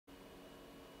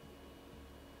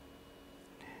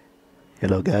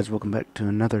Hello guys, welcome back to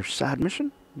another side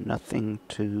mission. Nothing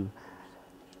to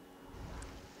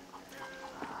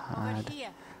hide.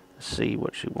 Let's see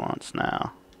what she wants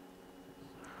now.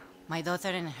 My daughter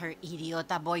and her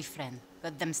idiota boyfriend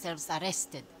got themselves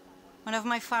arrested. One of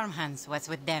my farmhands was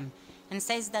with them and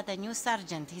says that a new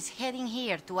sergeant is heading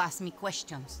here to ask me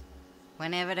questions.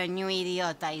 Whenever a new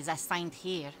idiota is assigned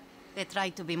here, they try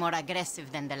to be more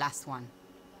aggressive than the last one.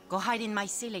 Go hide in my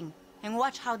ceiling and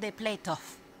watch how they play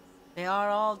tough. They are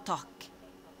all talk.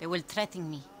 They will threaten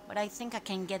me, but I think I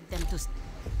can get them to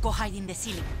go hide in the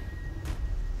ceiling.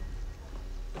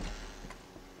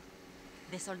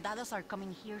 The soldados are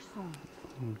coming here soon.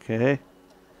 Okay.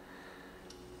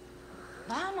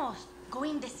 Vamos, go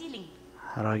in the ceiling.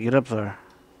 How do I get up there?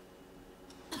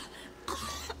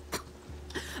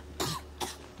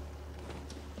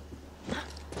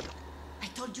 I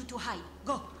told you to hide.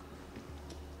 Go.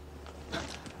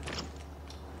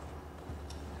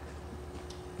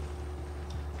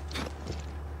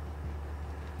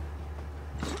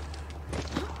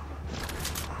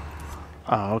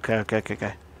 Oh, okay.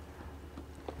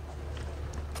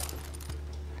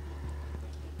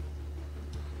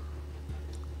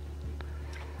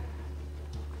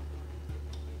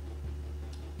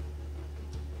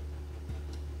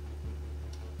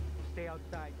 Stay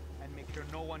outside and make sure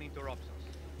no one interrupts us.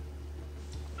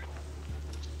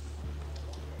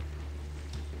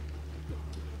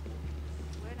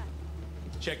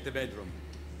 Check the bedroom.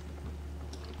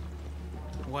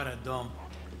 What a dump.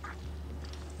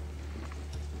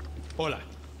 Hola,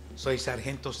 soy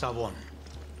Sargento Sabon.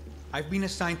 I've been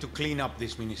assigned to clean up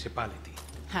this municipality.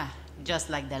 Ha, just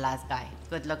like the last guy.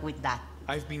 Good luck with that.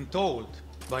 I've been told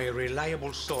by a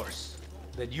reliable source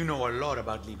that you know a lot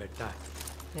about Libertad.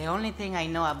 The only thing I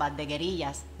know about the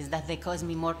guerrillas is that they cause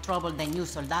me more trouble than you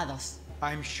soldados.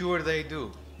 I'm sure they do.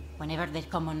 Whenever they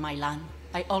come on my land,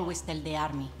 I always tell the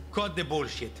army. Cut the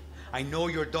bullshit. I know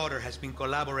your daughter has been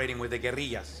collaborating with the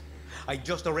guerrillas. I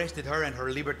just arrested her and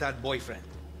her Libertad boyfriend.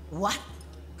 What?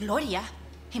 Gloria?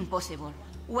 Impossible.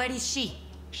 Where is she?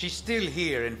 She's still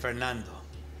here in Fernando.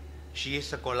 She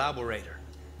is a collaborator.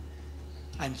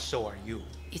 And so are you.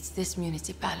 It's this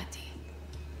municipality.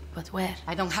 But where?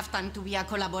 I don't have time to be a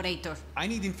collaborator. I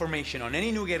need information on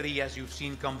any new guerrillas you've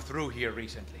seen come through here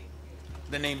recently.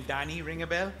 The name Danny ring a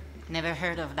bell? Never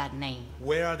heard of that name.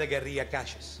 Where are the guerrilla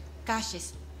caches?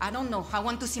 Caches. I don't know. I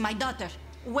want to see my daughter.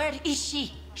 Where is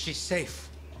she? She's safe.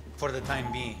 For the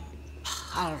time being.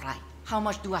 All right. How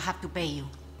much do I have to pay you?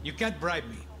 You can't bribe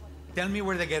me. Tell me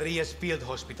where the guerrillas field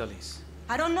hospital is.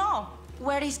 I don't know.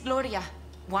 Where is Gloria?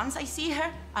 Once I see her,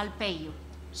 I'll pay you.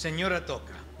 Senora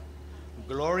Toca,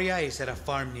 Gloria is at a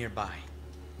farm nearby.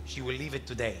 She will leave it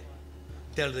today.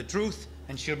 Tell the truth,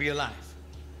 and she'll be alive.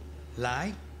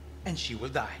 Lie, and she will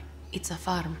die. It's a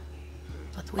farm.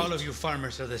 But wait. All of you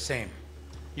farmers are the same.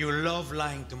 You love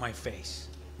lying to my face.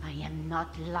 I am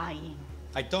not lying.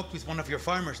 I talked with one of your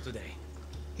farmers today.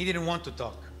 He didn't want to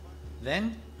talk.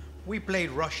 Then, we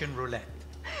played Russian roulette.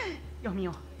 Dios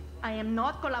mío, I am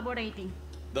not collaborating.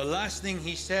 The last thing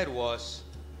he said was,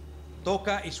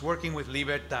 Toca is working with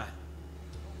Libertad.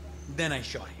 Then I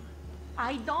shot him.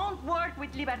 I don't work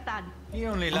with Libertad. He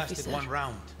only lasted Officer. one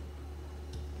round.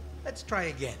 Let's try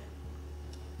again.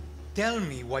 Tell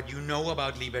me what you know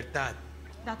about Libertad.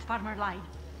 That farmer lied.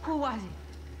 Who was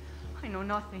it? I know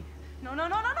nothing. No!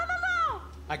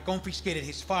 I confiscated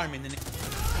his farm in the...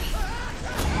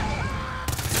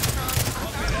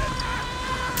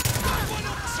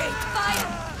 Take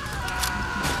fire!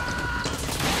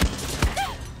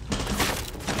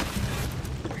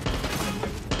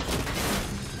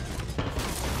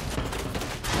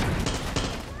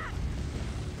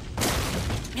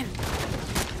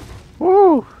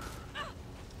 Woo!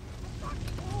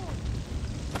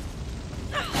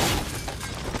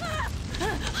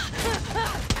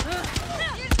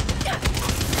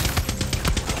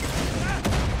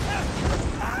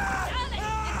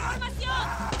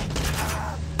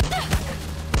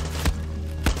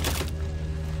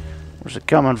 Where's it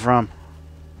coming from?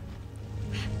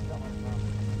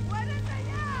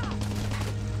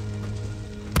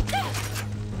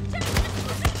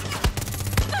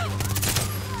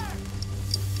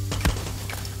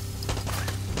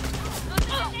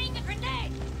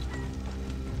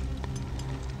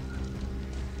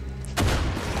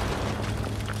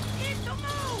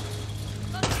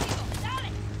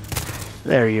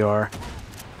 There you are.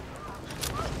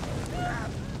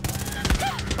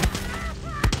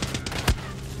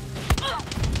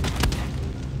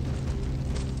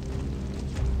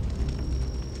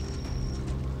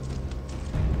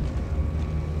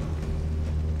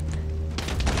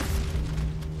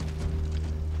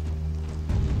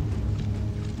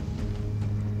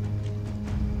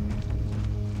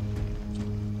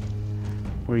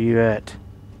 Where you at?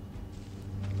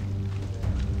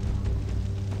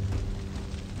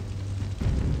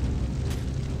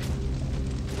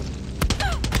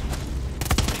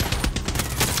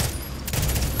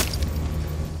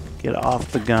 Get off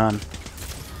the gun.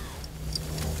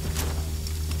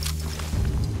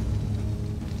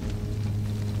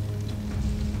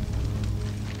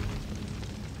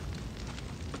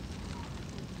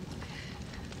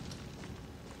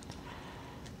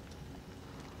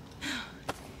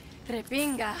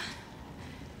 Repinga.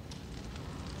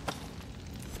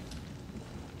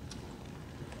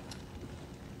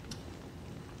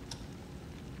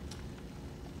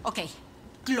 Okay,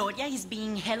 Gloria is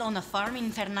being held on a farm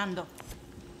in Fernando.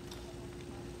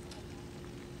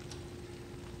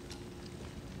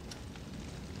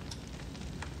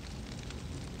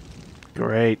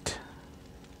 Great.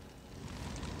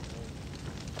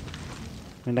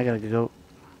 I mean, I gotta go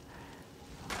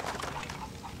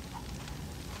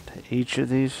to each of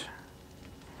these.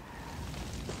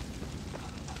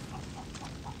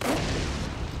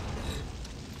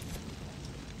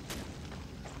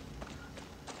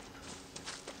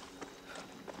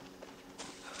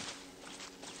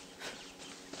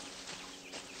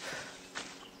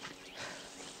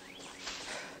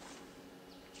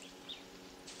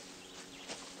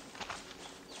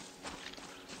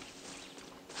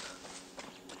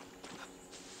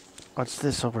 What's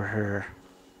this over here?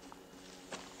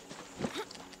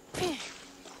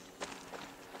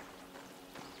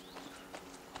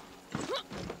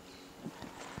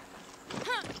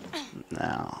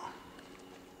 Now.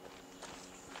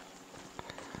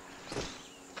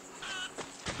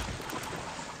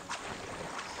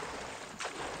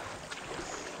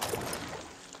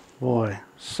 Boy,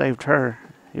 saved her.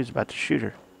 He was about to shoot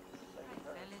her.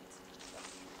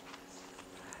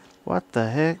 What the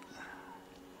heck?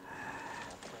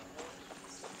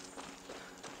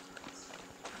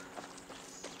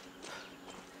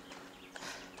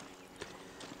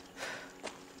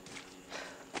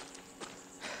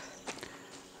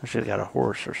 I should have got a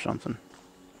horse or something.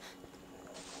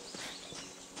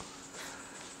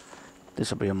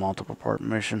 This will be a multiple part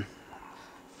mission.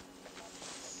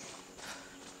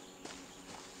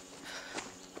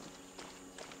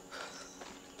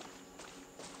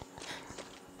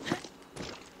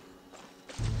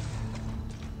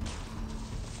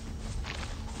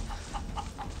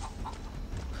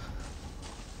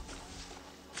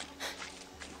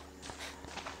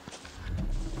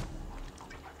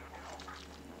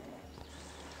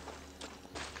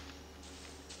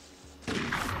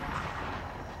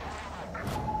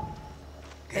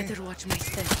 Better watch my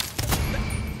step.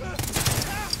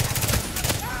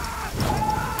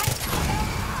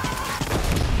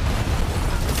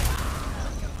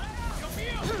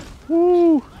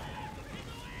 Woo!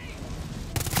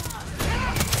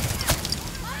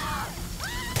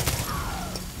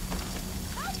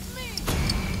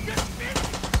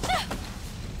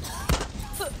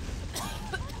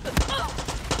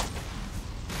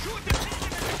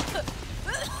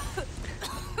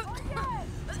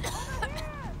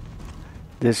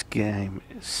 This game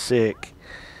is sick.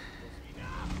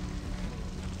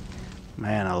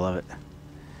 Man, I love it.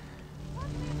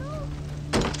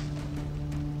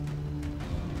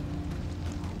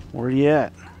 Where you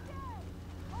at?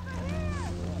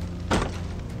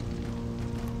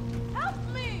 Help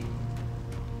me!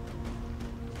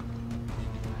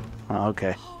 Oh,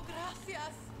 okay. Oh,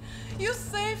 gracias. You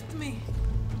saved me.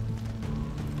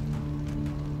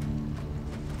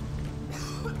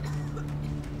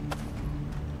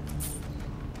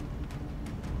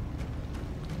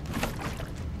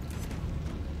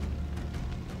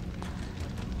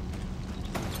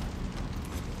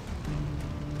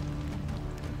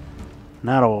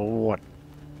 Now what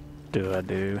do I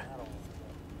do?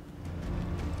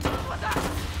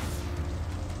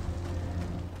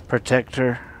 Protect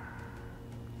her.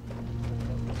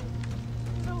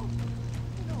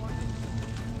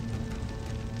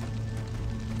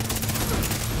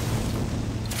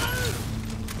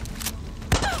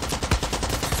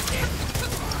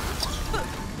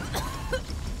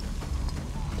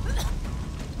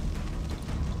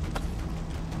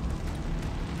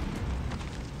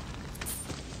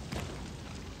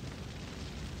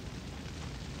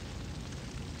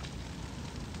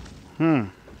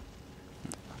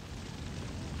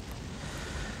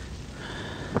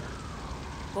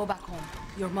 Go back home.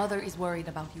 Your mother is worried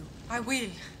about you. I will.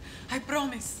 I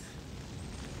promise.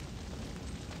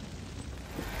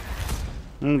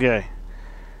 Okay.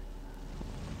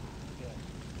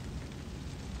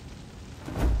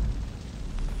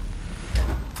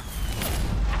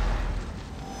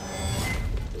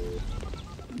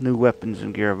 new weapons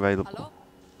and gear available. Hello?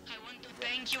 I want to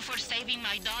thank you for saving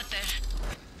my daughter.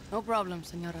 No problem,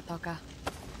 Senora Toca.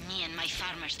 Me and my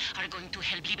farmers are going to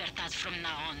help Libertad from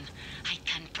now on. I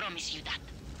can promise you that.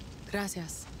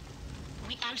 Gracias.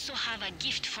 We also have a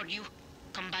gift for you.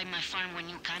 Come by my farm when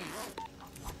you can.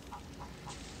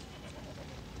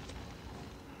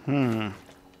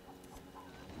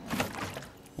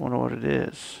 Wonder what it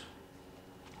is.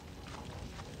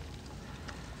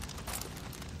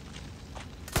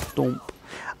 Thump.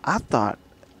 I thought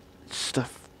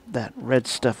that red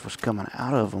stuff was coming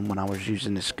out of them when I was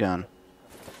using this gun.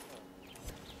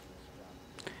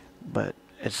 But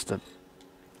it's the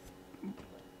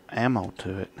ammo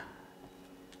to it.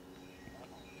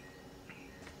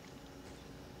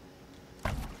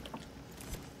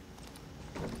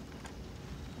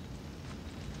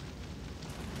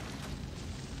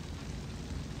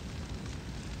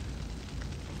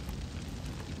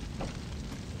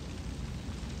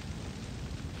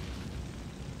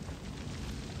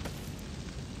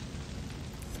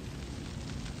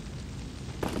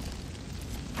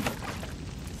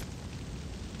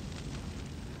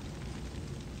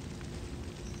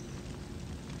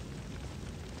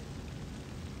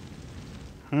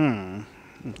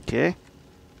 Okay.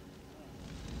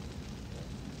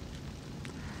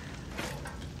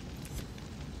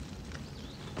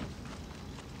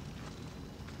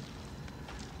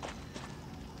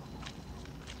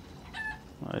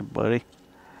 All right, buddy.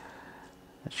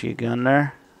 That's your gun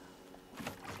there.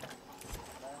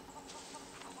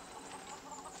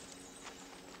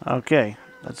 Okay,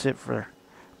 that's it for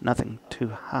nothing to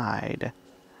hide.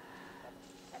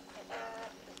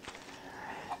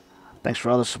 Thanks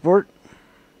for all the support.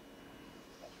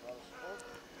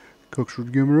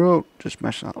 Coxford Gamer out. Just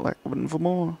smashing that like button for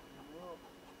more.